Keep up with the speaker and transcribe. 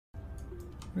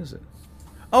What is it?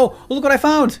 Oh, look what I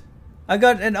found! I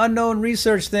got an unknown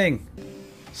research thing.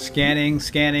 Scanning,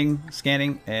 scanning,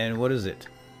 scanning, and what is it?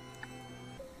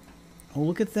 Oh,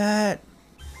 look at that!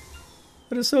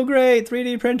 That is so great!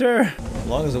 3D printer! As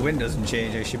long as the wind doesn't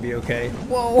change, I should be okay.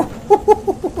 Whoa!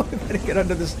 I gotta get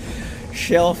under this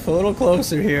shelf a little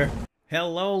closer here.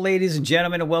 Hello, ladies and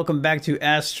gentlemen, and welcome back to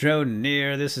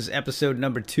Astroneer. This is episode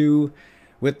number 2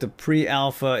 with the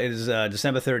pre-alpha. It is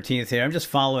December 13th here. I'm just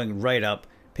following right up,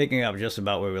 picking up just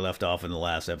about where we left off in the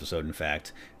last episode, in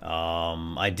fact.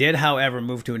 I did, however,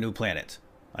 move to a new planet.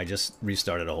 I just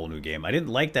restarted a whole new game. I didn't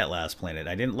like that last planet.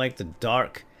 I didn't like the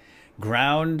dark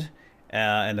ground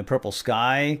and the purple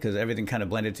sky, because everything kind of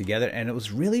blended together, and it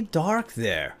was really dark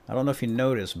there. I don't know if you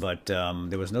noticed, but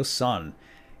there was no sun.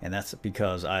 And that's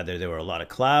because either there were a lot of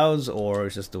clouds, or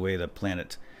it's just the way the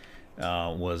planet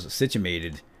was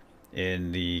situated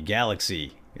in the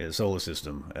galaxy, solar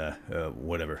system,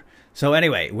 whatever. So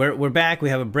anyway, we're back. We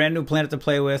have a brand new planet to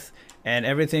play with, and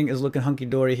everything is looking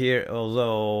hunky-dory here,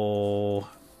 although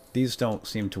these don't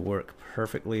seem to work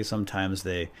perfectly. Sometimes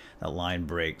that line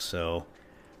breaks, so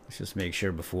let's just make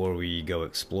sure before we go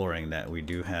exploring that we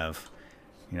do have...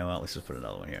 You know what, let's just put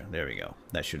another one here. There we go.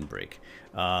 That shouldn't break.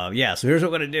 Yeah, so here's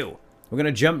what we're going to do. We're going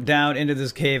to jump down into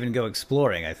this cave and go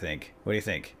exploring, I think. What do you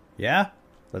think? Yeah?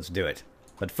 Let's do it.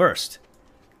 But first,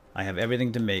 I have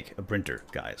everything to make a printer,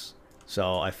 guys.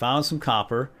 So I found some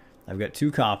copper. I've got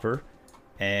 2 copper.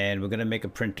 And we're going to make a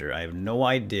printer. I have no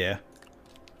idea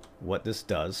what this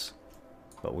does.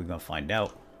 But we're going to find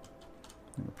out.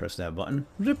 I'm going to press that button.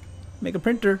 Zip. Make a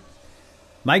printer.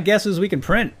 My guess is we can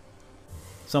print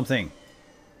something.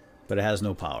 But it has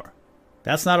no power.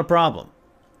 That's not a problem.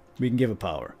 We can give it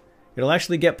power. It'll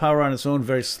actually get power on its own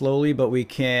very slowly, but we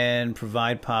can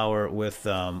provide power with,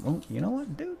 oh, you know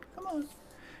what, dude, come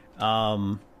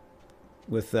on.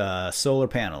 With solar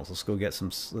panels.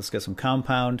 Let's get some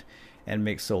compound and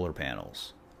make solar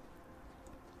panels.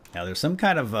 Now there's some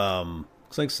kind of,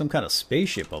 looks like some kind of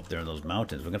spaceship up there in those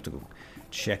mountains. We're going to have to go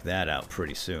check that out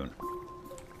pretty soon.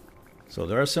 So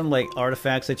there are some, like,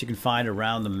 artifacts that you can find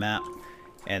around the map.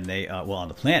 And they are, well, on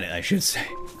the planet, I should say.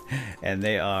 And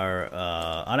they are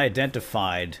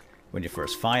unidentified when you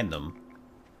first find them.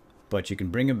 But you can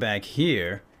bring them back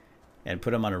here and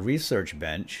put them on a research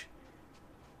bench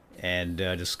and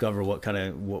discover what kind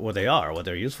of what they are, what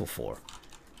they're useful for.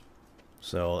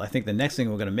 So I think the next thing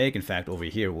we're going to make, in fact, over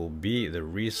here will be the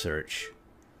research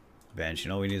bench. You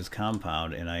know, we need this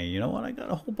compound, and you know what? I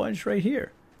got a whole bunch right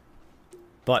here.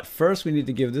 But first, we need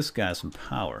to give this guy some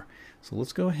power. So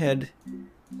let's go ahead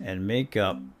and make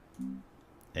up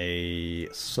a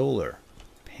solar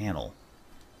panel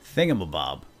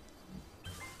thingamabob.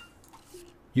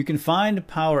 You can find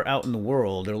power out in the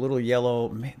world. They're a little yellow.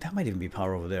 Man, that might even be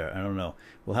power over there. I don't know.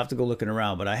 We'll have to go looking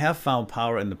around. But I have found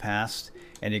power in the past,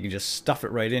 and you can just stuff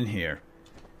it right in here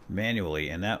manually.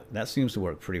 And that seems to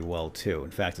work pretty well, too.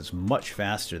 In fact, it's much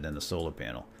faster than the solar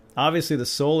panel. Obviously, the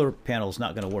solar panel is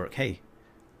not going to work. Hey,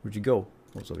 where'd you go?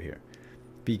 What's over here?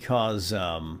 Because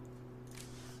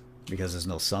there's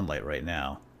no sunlight right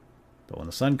now. But when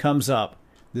the sun comes up,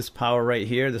 this power right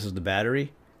here, this is the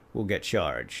battery, will get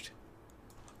charged.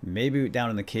 Maybe down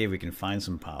in the cave we can find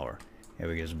some power. And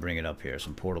we can just bring it up here,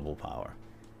 some portable power.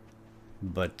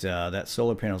 But that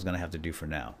solar panel is going to have to do for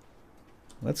now.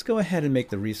 Let's go ahead and make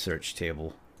the research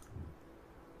table.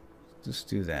 Just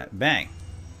do that. Bang!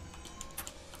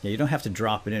 Yeah, you don't have to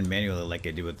drop it in manually like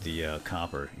I did with the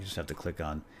copper. You just have to click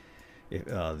on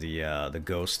the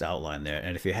ghost outline there,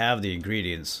 and if you have the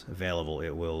ingredients available,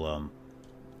 it will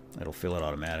it'll fill it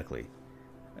automatically.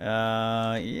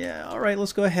 Yeah, all right.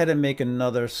 Let's go ahead and make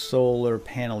another solar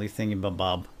panel-y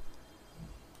thingy-bob.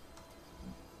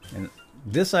 And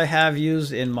this I have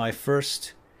used in my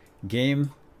first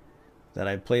game that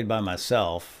I played by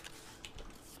myself,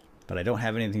 but I don't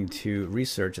have anything to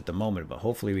research at the moment. But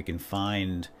hopefully we can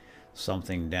find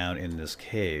something down in this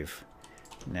cave.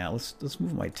 Now let's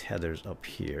move my tethers up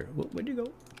here. Where'd you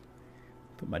go?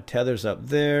 Put my tethers up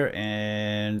there,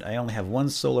 and I only have 1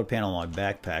 solar panel on my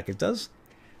backpack. It does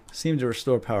seem to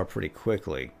restore power pretty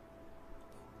quickly.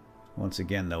 Once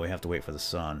again, though, we have to wait for the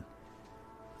sun.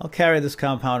 I'll carry this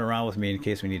compound around with me in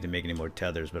case we need to make any more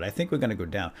tethers, but I think we're going to go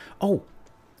down. Oh!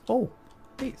 Oh!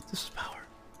 Wait, this is power.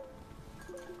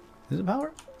 Is it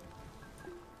power?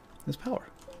 It's power.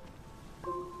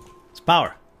 It's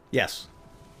power. Yes.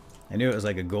 I knew it was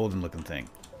like a golden looking thing.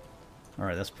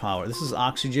 Alright, that's power. This is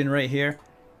oxygen right here.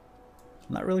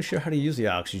 I'm not really sure how to use the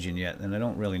oxygen yet, and I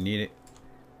don't really need it.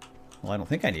 Well, I don't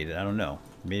think I need it. I don't know.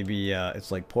 Maybe it's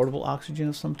like portable oxygen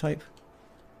of some type.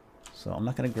 So I'm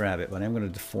not going to grab it, but I'm going to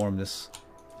deform this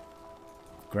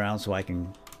ground so I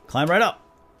can climb right up.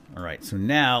 Alright, so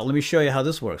now let me show you how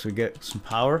this works. We get some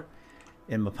power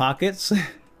in my pockets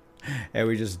and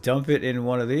we just dump it in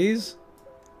one of these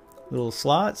little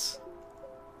slots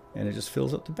and it just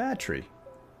fills up the battery.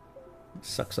 It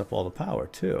sucks up all the power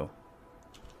too.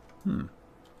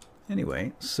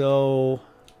 Anyway, so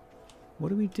what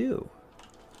do we do?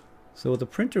 So with the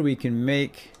printer we can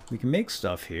make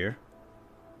stuff here.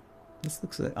 This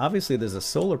looks like, obviously there's a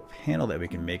solar panel that we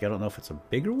can make. I don't know if it's a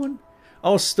bigger one.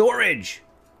 Oh, storage!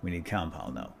 We need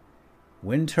compound though.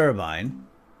 Wind turbine.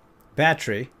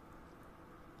 Battery.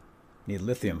 Need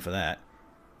lithium for that.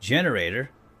 Generator.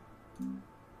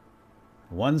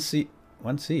 One seat.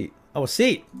 Oh, a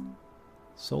seat!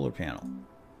 Solar panel.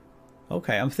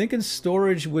 Okay, I'm thinking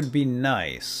storage would be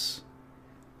nice.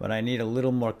 But I need a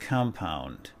little more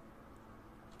compound.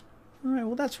 Alright,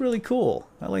 well that's really cool.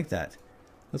 I like that.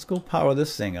 Let's go power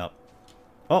this thing up.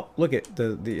 Oh, look at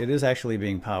it is actually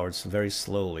being powered very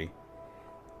slowly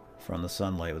from the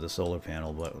sunlight with the solar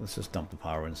panel, but let's just dump the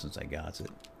power in since I got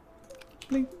it.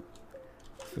 Blink.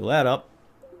 Fill that up.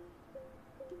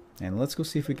 And let's go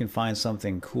see if we can find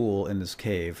something cool in this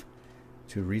cave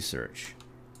to research.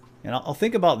 And I'll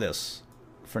think about this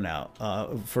for now,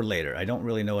 for later. I don't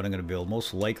really know what I'm going to build.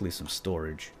 Most likely some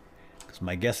storage. Because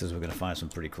my guess is we're going to find some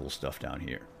pretty cool stuff down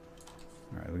here.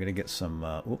 Alright, we're going to get some,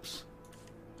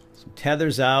 some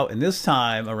tethers out. And this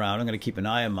time around, I'm going to keep an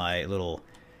eye on my little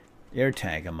air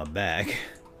tank on my back.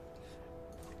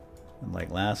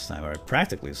 Unlike last time, where I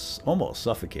practically almost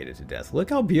suffocated to death. Look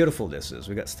how beautiful this is.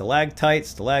 We got stalactites,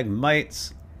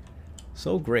 stalagmites.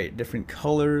 So great. Different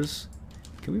colors.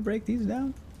 Can we break these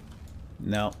down?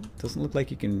 No. Doesn't look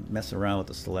like you can mess around with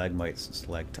the stalagmites and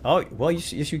stalactites. Oh, well,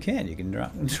 yes you can. You can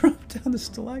drop down the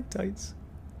stalactites.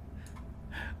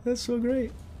 That's so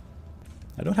great.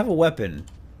 I don't have a weapon.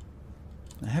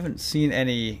 I haven't seen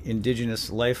any indigenous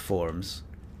life forms.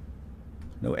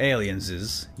 No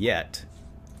alienses yet.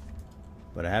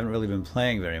 But I haven't really been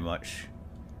playing very much.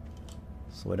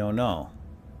 So I don't know.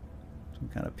 Some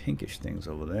kind of pinkish things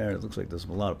over there. It looks like there's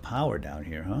a lot of power down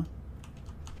here, huh?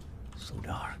 So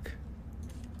dark.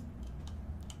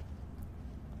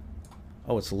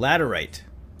 Oh, it's laterite.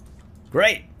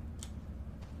 Great!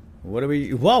 What do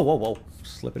we... Whoa, whoa, whoa.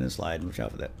 Slipping and sliding. Watch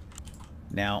out for that.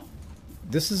 Now,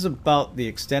 this is about the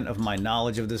extent of my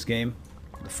knowledge of this game.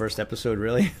 The first episode,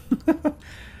 really.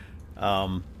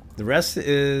 The rest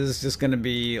is just going to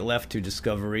be left to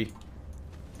discovery,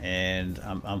 and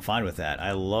I'm fine with that.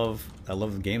 I love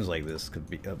games like this. Could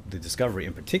be the discovery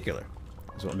in particular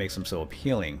is what makes them so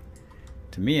appealing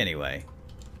to me, anyway.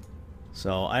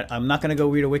 So I'm not going to go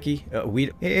read a wiki.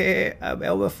 I'm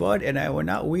Elmer Fudd, and I will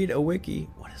not read a wiki.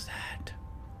 What is that?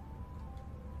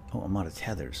 Oh, I'm out of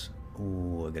tethers.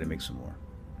 Oh, I got to make some more.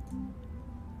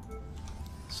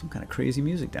 Some kind of crazy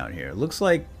music down here. It looks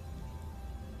like...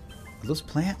 Are those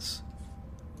plants?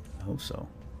 I hope so.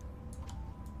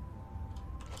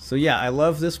 So yeah, I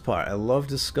love this part. I love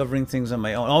discovering things on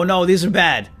my own. Oh no, these are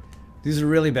bad. These are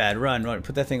really bad. Run, run.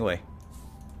 Put that thing away.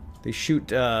 They shoot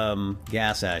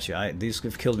gas at you. These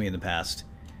have killed me in the past.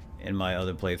 In my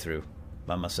other playthrough.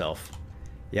 By myself.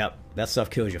 Yep, that stuff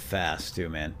kills you fast too,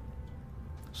 man.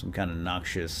 Some kind of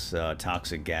noxious,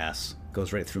 toxic gas.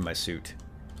 Goes right through my suit.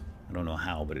 I don't know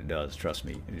how, but it does. Trust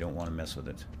me. You don't want to mess with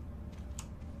it.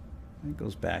 It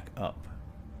goes back up.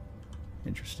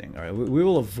 Interesting. Alright, we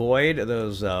will avoid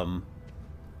those, they're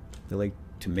like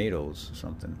tomatoes or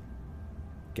something.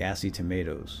 Gassy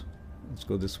tomatoes. Let's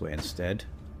go this way instead.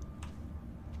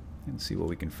 And see what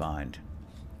we can find.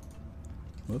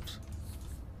 Whoops.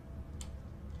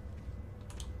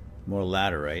 More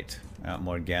laterite.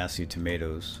 More gassy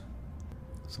tomatoes.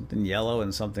 Something yellow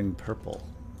and something purple.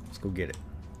 Let's go get it.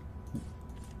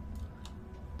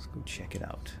 Let's go check it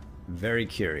out. Very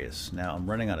curious. Now I'm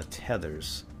running out of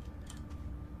tethers.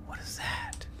 What is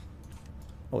that?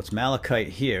 Oh, it's malachite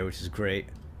here, which is great.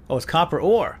 Oh, it's copper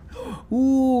ore.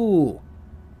 Ooh.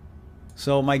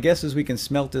 So my guess is we can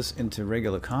smelt this into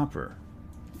regular copper.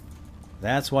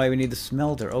 That's why we need the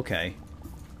smelter. Okay.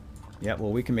 Yeah,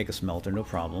 well, we can make a smelter, no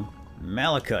problem.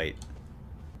 Malachite.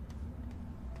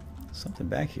 Something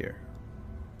back here.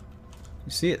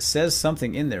 You see, it says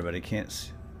something in there, but I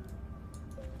can't...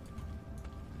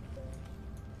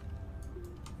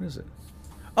 What is it?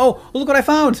 Oh, look what I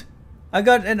found! I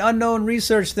got an unknown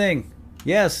research thing.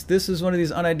 Yes, this is one of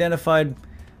these unidentified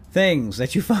things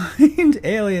that you find.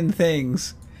 Alien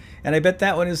things. And I bet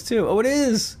that one is too. Oh, it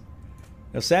is!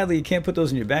 Now, sadly, you can't put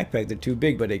those in your backpack. They're too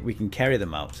big, but we can carry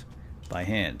them out by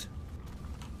hand.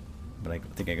 But I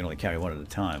think I can only carry one at a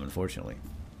time, unfortunately.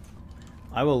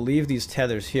 I will leave these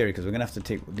tethers here because we're going to have to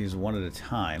take these one at a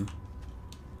time.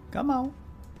 Come on.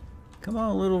 Come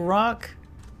on, little rock.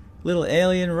 Little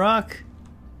alien rock.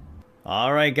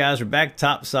 Alright guys, we're back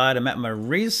topside. I'm at my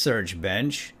research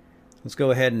bench. Let's go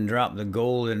ahead and drop the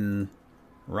golden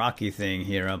rocky thing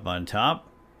here up on top.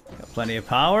 Got plenty of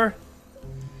power.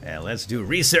 And let's do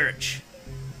research.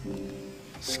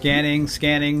 Scanning,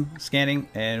 scanning, scanning.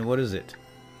 And what is it?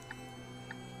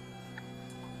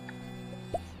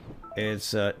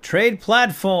 It's a trade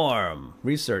platform.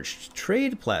 Research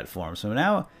trade platform. So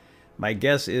now my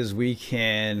guess is we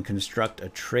can construct a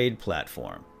trade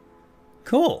platform.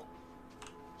 Cool.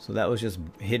 So that was just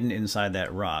hidden inside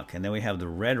that rock. And then we have the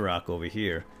red rock over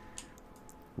here,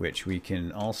 which we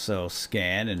can also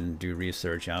scan and do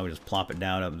research on. We just plop it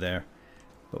down up there.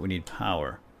 But we need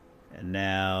power. And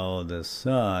now the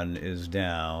sun is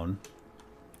down.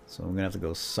 So I'm going to have to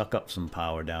go suck up some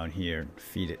power down here and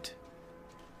feed it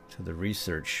to the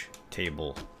research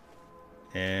table.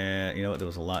 And you know what? There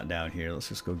was a lot down here. Let's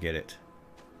just go get it.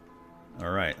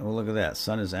 Alright. Well, look at that.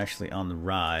 Sun is actually on the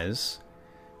rise.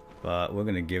 But we're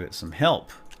going to give it some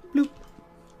help. Bloop.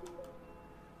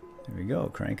 There we go.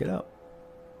 Crank it up.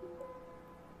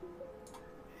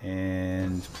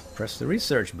 And press the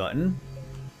research button.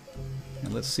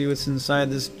 And let's see what's inside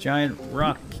this giant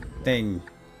rock thing.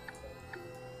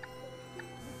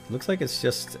 Looks like it's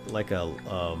just like a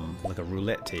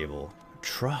roulette table. A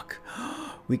truck.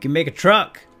 We can make a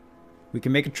truck. We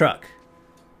can make a truck.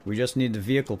 We just need the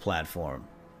vehicle platform.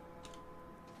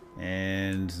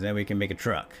 And then we can make a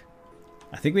truck.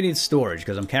 I think we need storage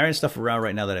because I'm carrying stuff around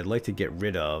right now that I'd like to get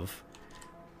rid of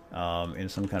in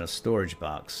some kind of storage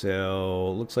box.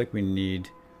 So looks like we need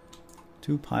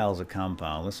 2 piles of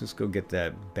compound. Let's just go get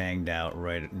that banged out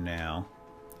right now.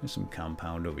 There's some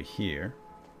compound over here.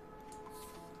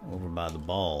 Over by the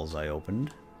balls I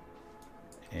opened.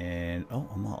 And oh,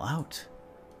 I'm all out.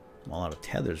 I'm all out of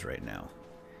tethers right now.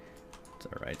 It's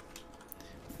alright.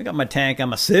 I got my tank on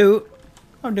my suit.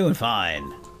 I'm doing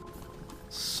fine.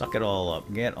 Suck it all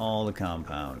up. Get all the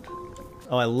compound.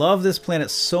 Oh, I love this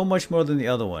planet so much more than the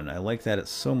other one. I like that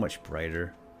it's so much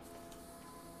brighter.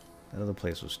 That other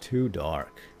place was too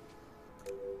dark.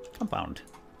 Compound.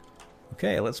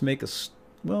 Okay, let's make a...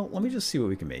 Well, let me just see what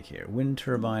we can make here. Wind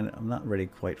turbine. I'm not ready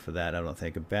quite for that, I don't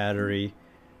think. A battery.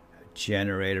 A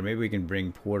generator. Maybe we can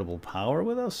bring portable power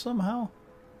with us somehow.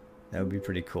 That would be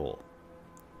pretty cool.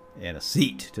 And a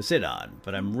seat to sit on.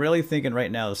 But I'm really thinking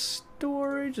right now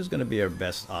storage is going to be our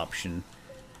best option.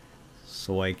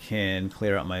 So I can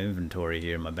clear out my inventory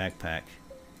here in my backpack.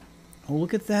 Oh,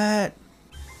 look at that.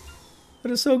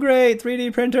 That is so great.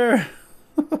 3D printer.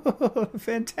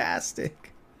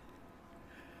 Fantastic.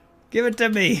 Give it to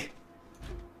me.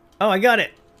 Oh, I got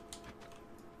it.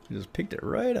 I just picked it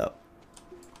right up.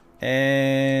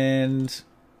 And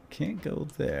can't go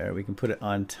there. We can put it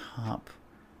on top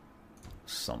of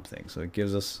something. So it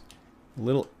gives us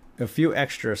a few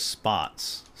extra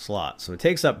slots. So it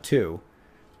takes up 2,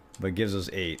 but gives us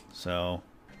 8. So,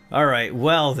 all right.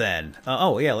 Well then.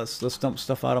 Oh yeah. Let's dump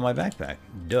stuff out of my backpack.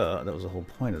 Duh. That was the whole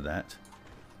point of that.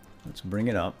 Let's bring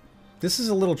it up. This is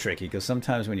a little tricky because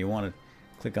sometimes when you want to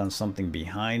click on something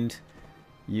behind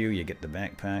you, you get the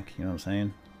backpack. You know what I'm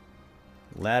saying?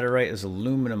 Laterite is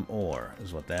aluminum ore,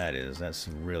 is what that is. That's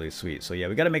really sweet. So yeah,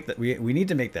 we got to make that. We need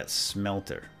to make that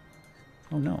smelter.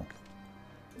 Oh no.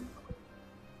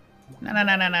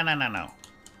 No.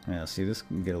 Yeah, see, this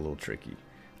can get a little tricky.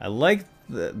 I like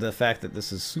the fact that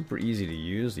this is super easy to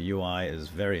use. The UI is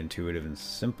very intuitive and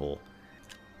simple.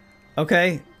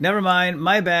 Okay, never mind.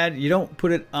 My bad. You don't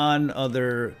put it on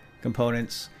other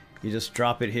components. You just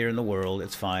drop it here in the world.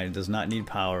 It's fine. It does not need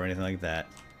power or anything like that.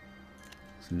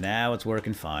 So now it's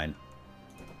working fine.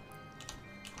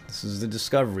 This is the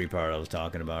discovery part I was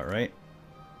talking about, right?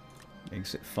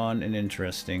 Makes it fun and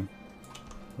interesting.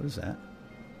 What is that?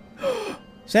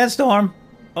 Sandstorm!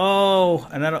 Oh,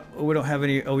 and we don't have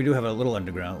any... Oh, we do have a little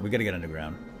underground. We gotta get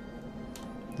underground.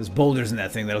 There's boulders in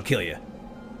that thing that'll kill you.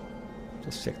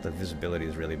 Just check the visibility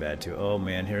is really bad too. Oh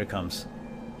man, here it comes.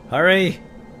 Hurry!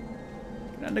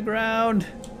 Get underground!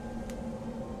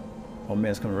 Oh man,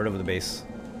 it's coming right over the base.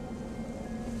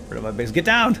 Right over my base. Get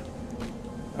down!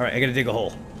 Alright, I gotta dig a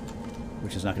hole.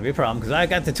 Which is not gonna be a problem because I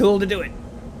got the tool to do it.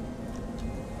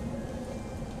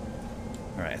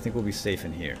 Alright, I think we'll be safe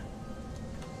in here.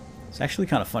 It's actually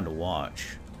kind of fun to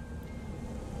watch.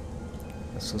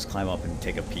 Let's climb up and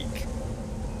take a peek.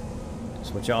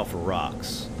 Just watch out for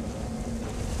rocks.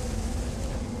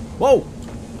 Whoa!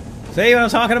 See what I'm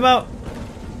talking about?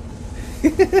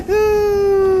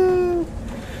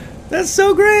 That's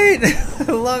so great!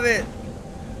 I love it.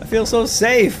 I feel so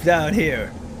safe down here.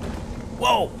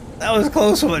 Whoa! That was a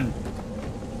close one.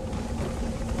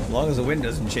 As long as the wind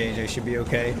doesn't change, I should be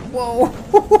okay. Whoa!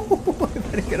 I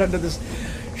better get under this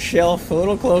shelf a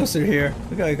little closer here.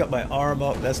 Look how I got my arm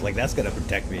up. That's gonna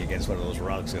protect me against one of those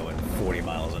rocks going 40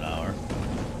 miles an hour.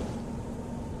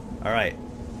 Alright.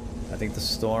 I think the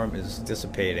storm is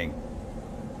dissipating.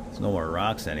 There's no more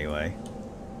rocks anyway.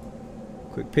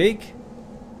 Quick peek.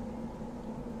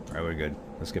 Alright, we're good.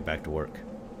 Let's get back to work.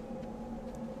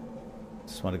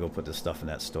 Just want to go put this stuff in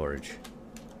that storage.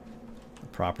 The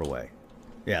proper way.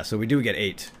 Yeah, so we do get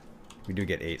 8. We do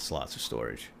get 8 slots of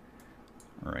storage.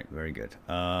 Alright, very good.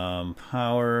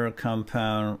 Power,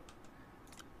 compound.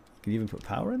 Can you even put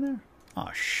power in there?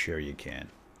 Oh, sure you can.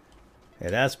 Hey,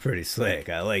 that's pretty slick.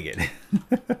 I like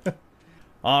it.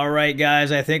 Alright,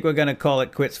 guys. I think we're going to call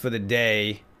it quits for the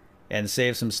day and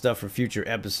save some stuff for future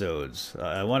episodes.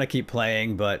 I want to keep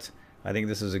playing, but I think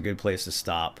this is a good place to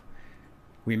stop.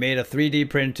 We made a 3D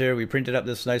printer. We printed up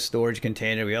this nice storage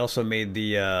container. We also made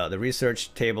the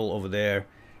research table over there.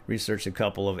 Researched a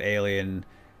couple of alien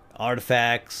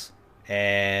artifacts,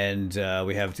 and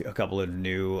we have a couple of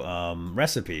new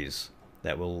recipes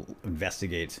that we'll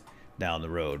investigate down the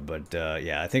road. But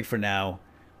yeah, I think for now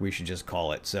we should just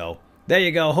call it. So there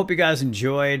you go. Hope you guys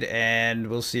enjoyed, and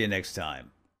we'll see you next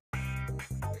time.